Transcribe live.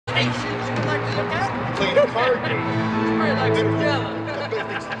locations you'd like to look at? Playing a card game. Very like some yellow.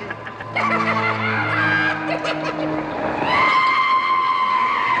 I've got things to do.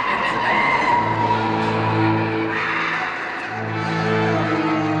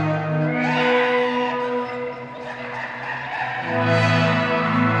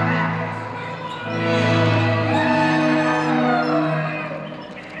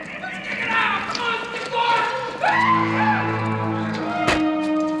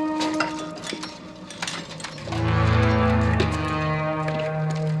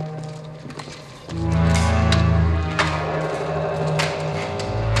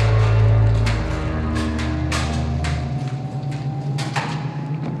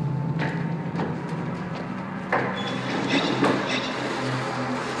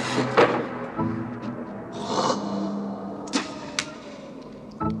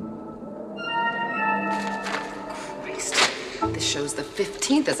 Shows the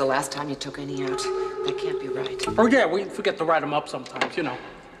 15th is the last time you took any out. That can't be right. Oh, yeah, we forget to write them up sometimes, you know.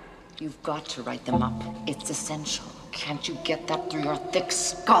 You've got to write them up. It's essential. Can't you get that through your thick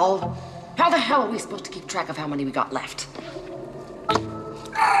skull? How the hell are we supposed to keep track of how many we got left?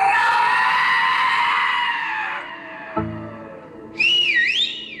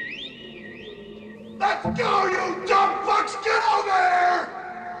 Let's go, you dumb fucks! Get over here!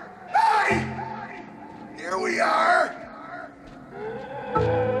 Hey! Here we are!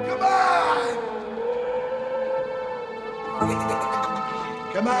 Come on!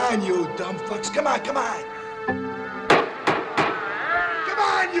 Come on, you dumb fucks! Come on, come on! Come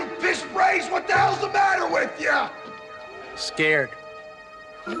on, you piss brains! What the hell's the matter with you? Scared.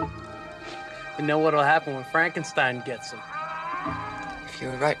 You know what'll happen when Frankenstein gets him. If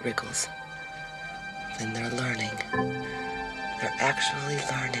you're right, Rickles, then they're learning. They're actually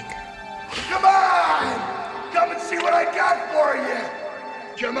learning. Come on! Come and see what I got for you!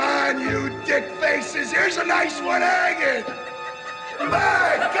 Come on, you dick faces! Here's a nice one hanging! Come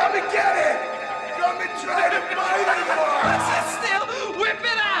on! Come and get it! Come and try to find it more! Sit still! Whip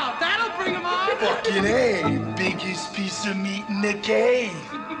it out! That'll bring them on! Fucking A! Biggest piece of meat in the cave!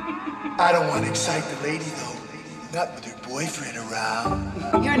 I don't want to excite the lady, though. Not with her boyfriend around.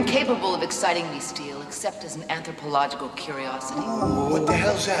 You're incapable of exciting me, Steele, except as an anthropological curiosity. Ooh, what the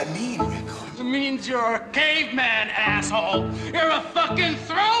hell's that mean, Rickles? It means you're a caveman, asshole! You're a fucking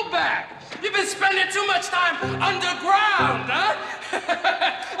throwback! You've been spending too much time underground, huh?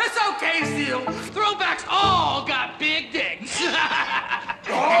 It's okay, Steele. Throwbacks all got big dicks.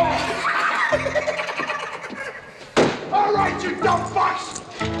 All right, you dumb fucks!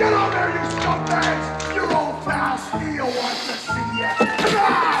 Get over there, you scumbags! Your old pal Steele wants to see you!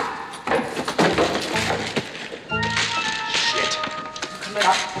 God! Shit.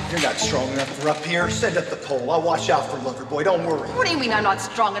 You're not strong enough for up here. Send up the pole. I'll watch out for Loverboy. Don't worry. What do you mean I'm not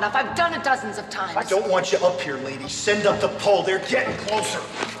strong enough? I've done it dozens of times. I don't want you up here, lady. Send up the pole. They're getting closer.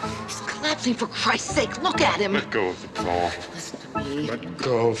 He's collapsing, for Christ's sake. Look at him. Let go of the pole. Listen to me. Let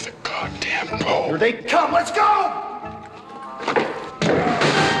go of the goddamn pole. Here they come. Let's go!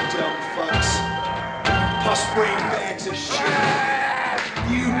 Dumb fucks. Pus-brain bags of shit.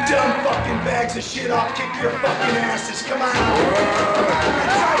 You dumb fucking bags of shit. I'll kick your fucking asses. Come on.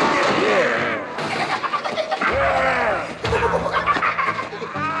 Try to get here.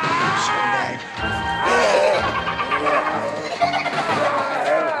 Scumbag.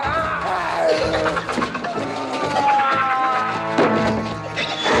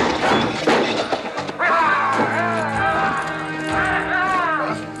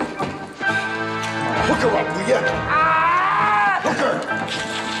 Hook her up, will ya? Hook her!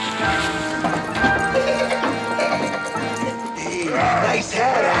 Hey, nice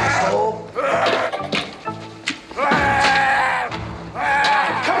hat, asshole!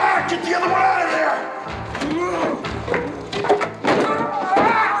 Come on, get the other one out of there!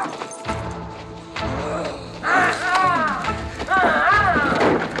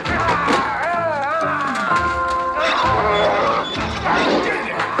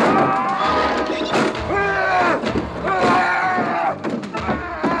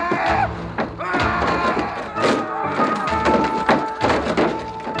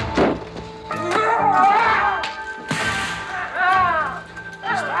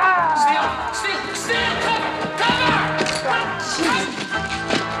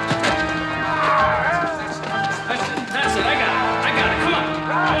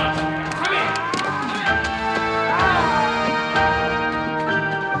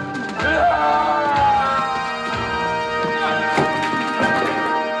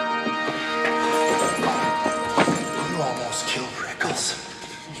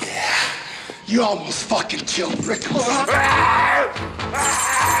 You almost fucking killed Rickles.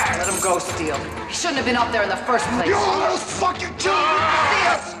 go, Steele. He shouldn't have been up there in the first place. You almost fucking killed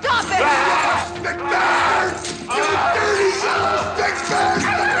me! Steele, stop it! Stick bastard! You dirty yellow stick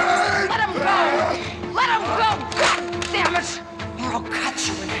bastard! Let him go! Let him go! God damn it! Or I'll cut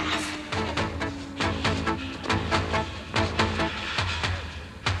you in half.